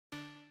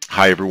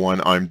Hi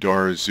everyone, I'm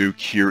Zuch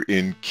here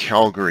in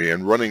Calgary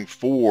and running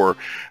for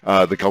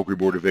the Calgary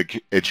Board of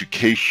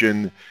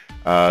Education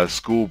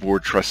School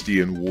Board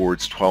Trustee in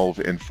Wards 12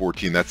 and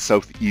 14. That's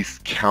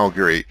Southeast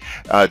Calgary.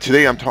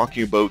 Today I'm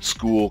talking about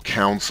school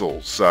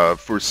councils.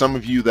 For some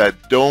of you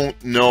that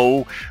don't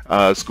know,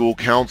 school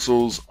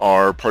councils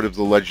are part of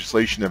the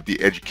legislation of the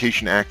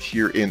Education Act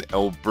here in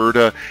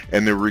Alberta,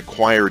 and they're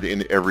required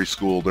in every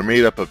school. They're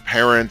made up of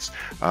parents.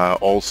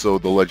 Also,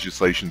 the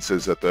legislation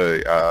says that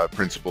the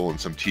principal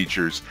and some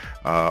teachers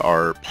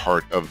are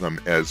part of them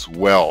as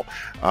well.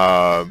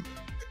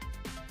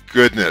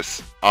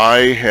 Goodness, I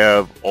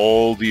have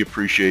all the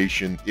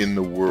appreciation in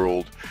the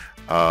world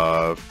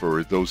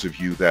for those of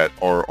you that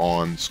are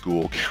on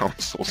school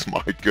councils.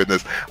 My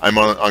goodness, I'm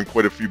on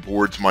quite a few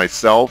boards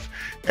myself,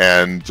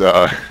 and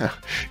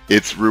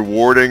it's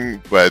rewarding,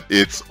 but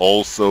it's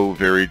also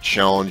very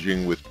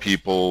challenging with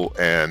people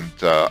and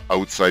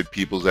outside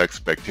people's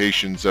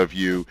expectations of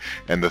you,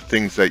 and the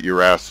things that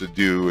you're asked to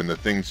do and the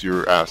things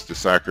you're asked to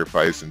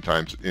sacrifice in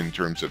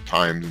terms of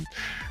time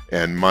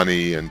and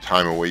money and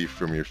time away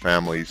from your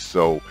family.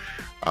 So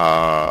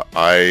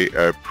I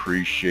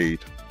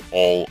appreciate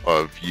all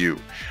of you.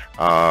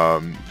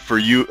 For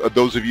you,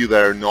 those of you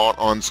that are not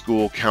on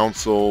school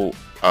council,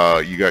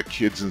 you got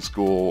kids in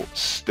school,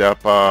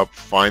 step up,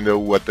 find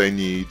out what they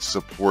need,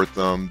 support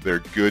them. They're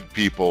good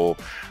people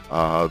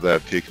that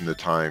have taken the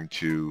time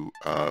to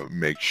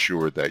make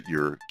sure that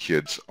your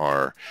kids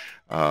are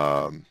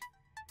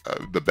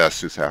the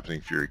best is happening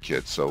for your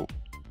kids. So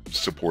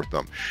support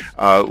them.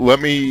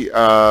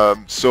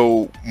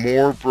 So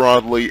more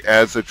broadly,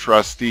 as a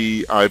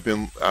trustee, I've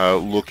been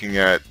looking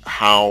at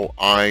how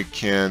I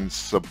can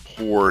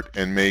support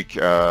and make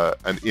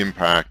an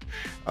impact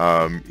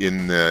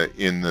in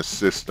the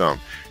system.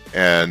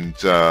 And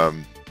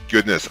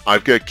goodness,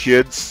 I've got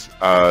kids.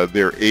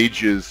 Their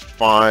ages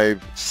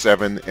 5,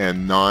 7,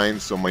 and 9.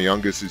 So my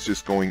youngest is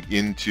just going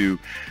into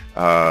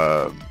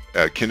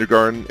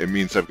kindergarten. It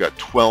means I've got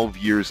 12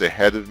 years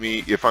ahead of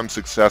me. If I'm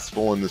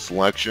successful in this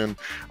election,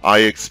 I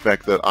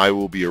expect that I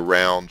will be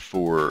around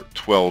for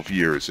 12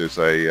 years as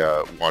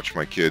I watch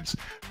my kids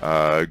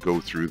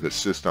go through the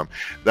system.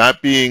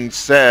 That being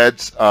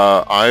said,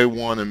 I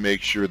want to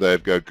make sure that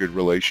I've got good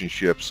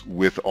relationships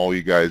with all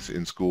you guys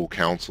in school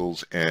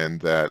councils and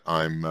that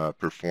I'm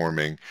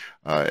performing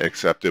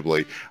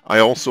acceptably. I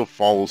also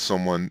follow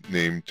someone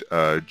named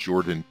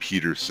Jordan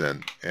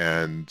Peterson,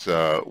 and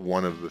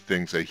one of the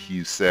things that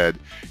he said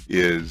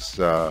is,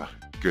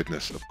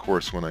 goodness, of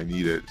course when I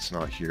need it, it's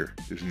not here.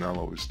 It's not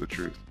always the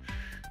truth.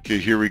 Okay,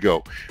 here we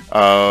go.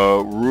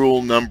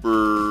 Rule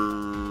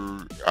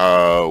number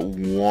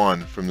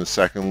 1 from the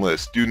second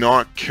list. Do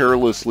not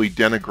carelessly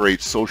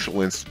denigrate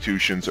social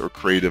institutions or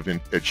creative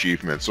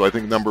achievements. So I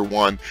think number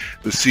 1,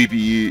 the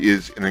CBE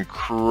is an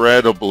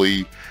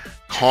incredibly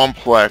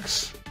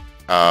complex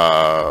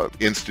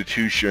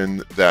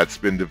institution that's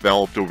been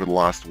developed over the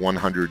last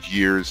 100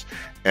 years,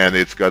 and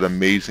it's got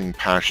amazing,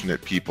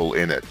 passionate people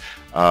in it.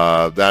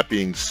 That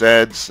being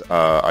said,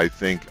 I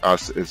think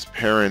us as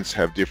parents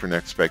have different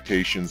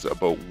expectations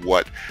about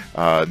what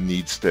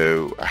needs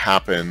to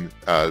happen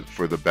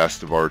for the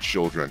best of our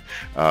children.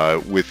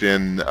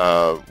 Within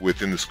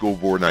the school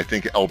board, and I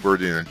think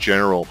Alberta in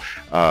general,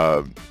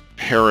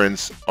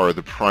 parents are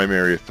the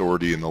primary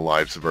authority in the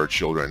lives of our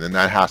children, and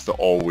that has to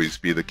always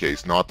be the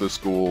case. Not the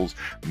schools,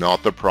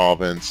 not the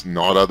province,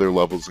 not other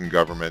levels in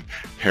government.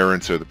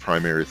 Parents are the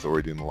primary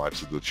authority in the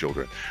lives of the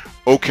children.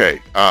 Okay,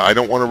 I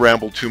don't want to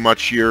ramble too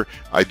much here.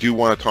 I do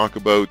want to talk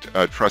about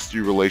trustee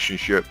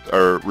relationship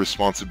or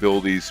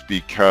responsibilities,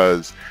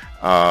 because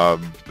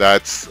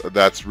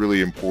that's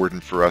really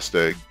important for us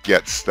to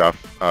get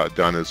stuff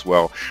done as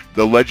well.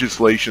 The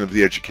legislation of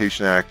the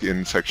Education Act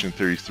in Section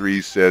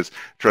 33 says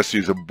trustee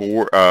of a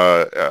board,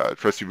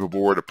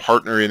 a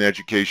partner in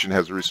education,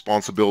 has a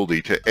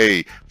responsibility to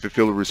A,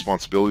 fulfill the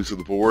responsibilities of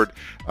the board,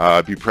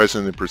 be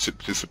present and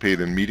participate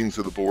in meetings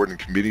of the board and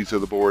committees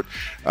of the board,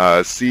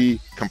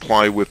 C,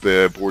 comply with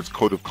the board's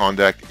code of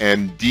conduct,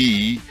 and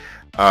D,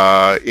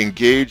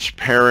 engage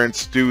parents,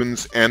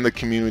 students, and the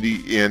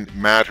community in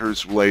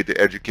matters related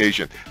to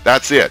education.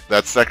 That's it.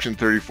 That's Section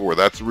 34.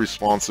 That's the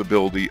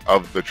responsibility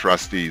of the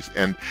trustees.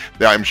 And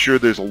I'm sure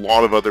there's a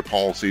lot of other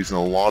policies and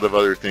a lot of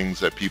other things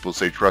that people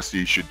say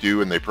trustees should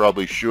do, and they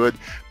probably should,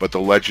 but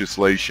the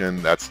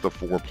legislation, that's the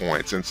 4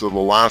 points. And so the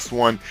last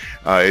one,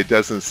 it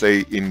doesn't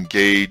say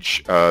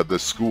engage the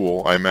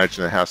school. I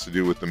imagine it has to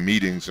do with the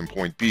meetings in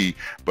point B,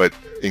 but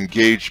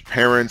engage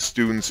parents,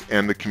 students,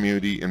 and the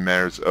community in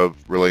matters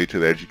related to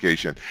the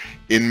education.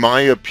 In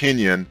my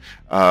opinion,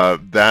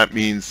 that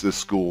means the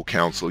school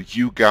council.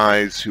 You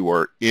guys who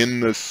are in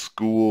the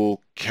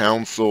school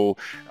council,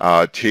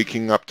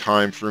 taking up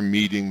time for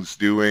meetings,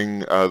 doing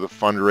the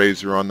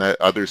fundraiser on that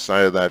other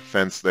side of that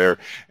fence there,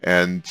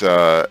 and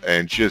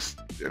just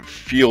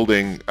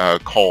fielding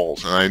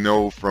calls. And I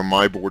know from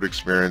my board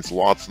experience,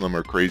 lots of them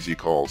are crazy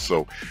calls.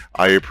 So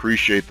I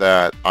appreciate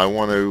that. I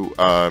want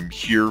to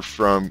hear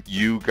from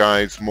you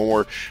guys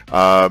more.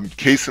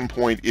 Case in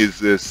point is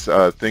this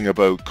thing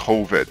about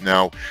COVID.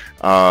 Now,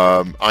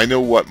 I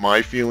know what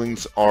my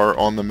feelings are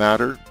on the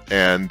matter,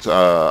 and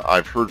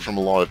I've heard from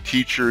a lot of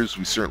teachers.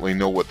 We certainly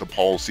know what the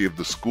policy of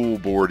the school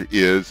board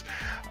is,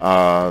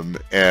 and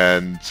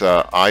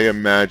I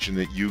imagine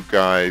that you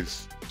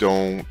guys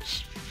don't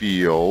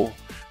feel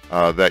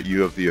that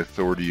you have the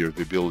authority or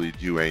the ability to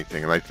do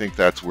anything, and I think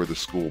that's where the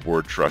school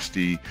board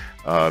trustee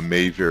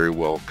may very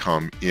well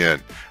come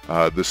in.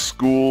 The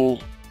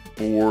school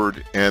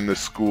board and the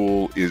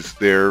school is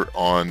there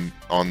on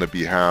the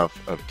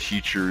behalf of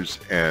teachers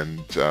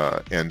and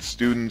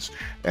students,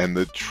 and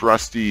the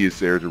trustee is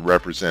there to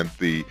represent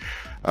the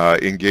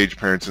engaged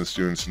parents and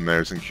students and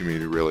theirs in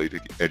community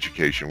related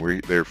education.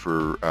 We're there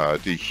for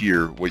to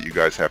hear what you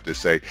guys have to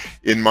say.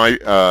 In my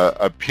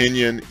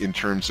opinion, in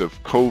terms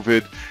of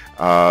COVID,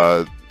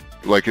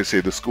 like I say,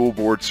 the school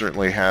board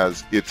certainly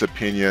has its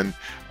opinion.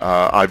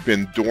 I've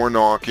been door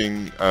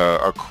knocking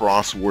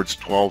across wards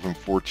 12 and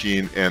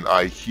 14, and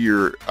I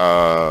hear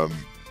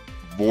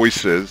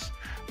voices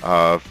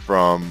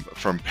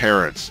from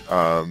parents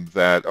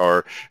that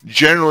are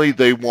generally,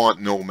 they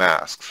want no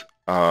masks,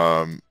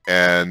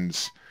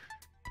 and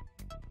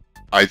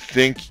I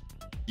think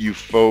you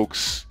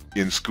folks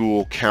in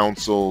school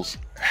councils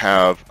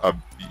have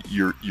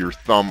your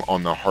thumb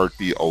on the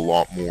heartbeat a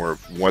lot more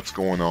of what's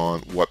going on,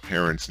 what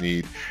parents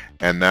need,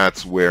 and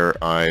that's where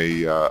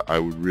I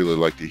would really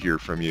like to hear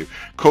from you.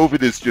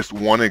 COVID is just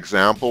one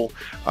example.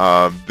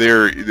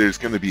 There's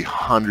going to be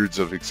hundreds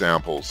of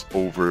examples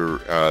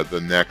over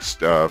the next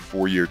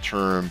 4-year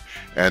term,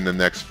 and the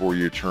next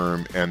 4-year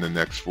term, and the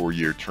next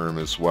 4-year term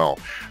as well.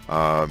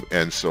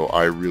 And so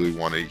I really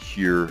want to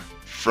hear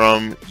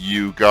from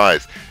you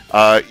guys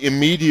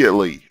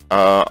immediately.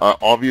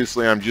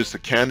 Obviously, I'm just a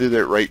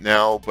candidate right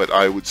now, but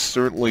I would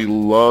certainly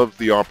love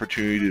the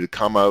opportunity to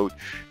come out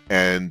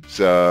and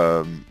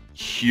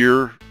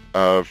hear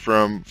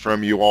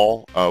from you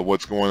all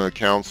what's going on in the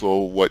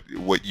council, what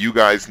you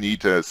guys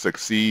need to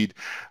succeed,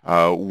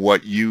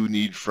 what you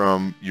need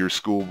from your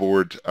school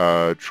board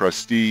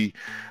trustee,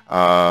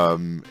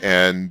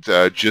 and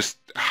just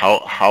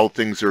how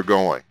things are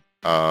going.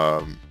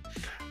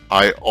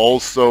 I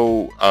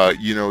also,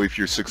 you know, if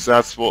you're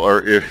successful,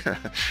 or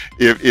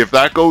if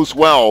that goes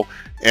well,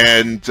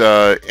 and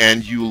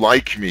you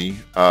like me,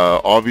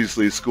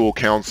 obviously school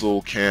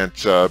council can't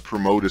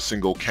promote a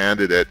single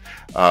candidate,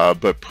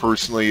 but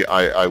personally,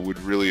 I would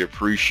really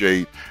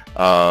appreciate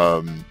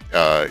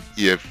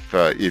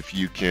if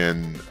you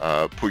can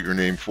put your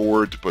name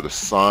forward to put a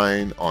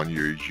sign on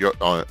your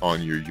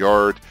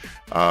yard.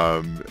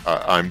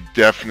 I'm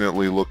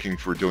definitely looking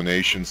for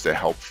donations to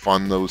help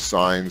fund those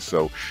signs,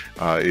 so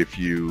if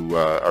you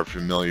are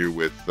familiar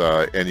with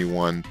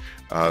anyone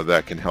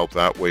that can help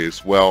that way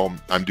as well.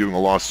 I'm doing a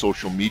lot of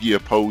social media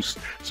posts,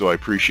 so I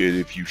appreciate it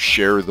if you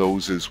share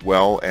those as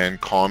well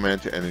and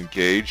comment and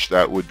engage.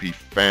 That would be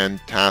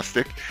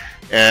fantastic.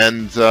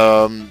 And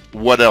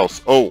what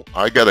else? Oh,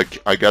 I got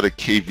a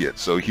caveat.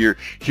 So here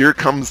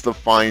comes the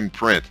fine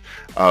print.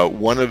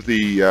 One of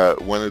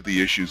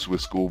the issues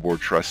with school board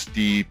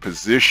trustee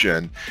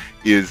position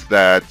is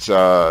that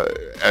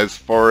as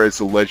far as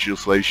the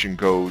legislation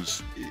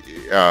goes,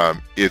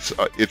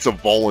 it's a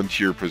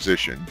volunteer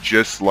position,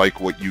 just like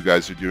what you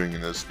guys are doing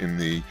in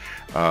the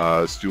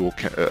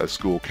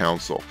school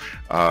council.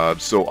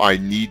 So I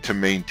need to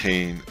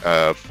maintain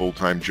a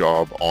full-time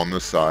job on the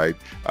side,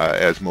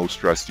 as most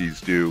trustees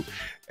do,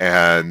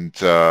 and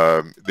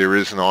there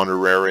is an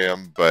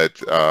honorarium, but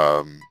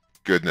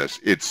goodness,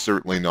 it's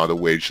certainly not a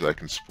wage that I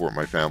can support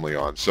my family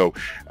on. So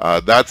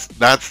that's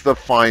the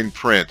fine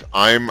print.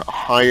 I'm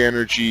high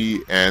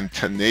energy and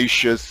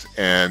tenacious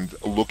and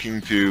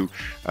looking to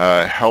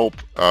help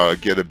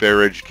get a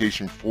better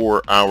education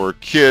for our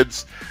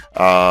kids.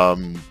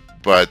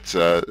 But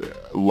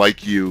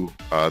like you,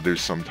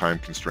 there's some time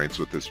constraints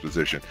with this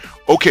position.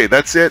 Okay,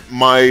 that's it.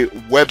 My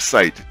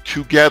website,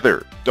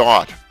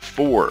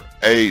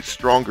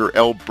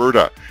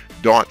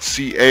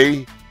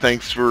 together.for-a-stronger-alberta.ca.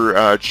 Thanks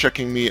for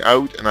checking me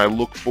out, and I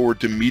look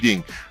forward to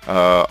meeting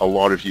a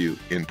lot of you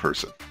in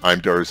person. I'm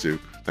Zuch.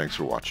 Thanks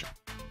for watching.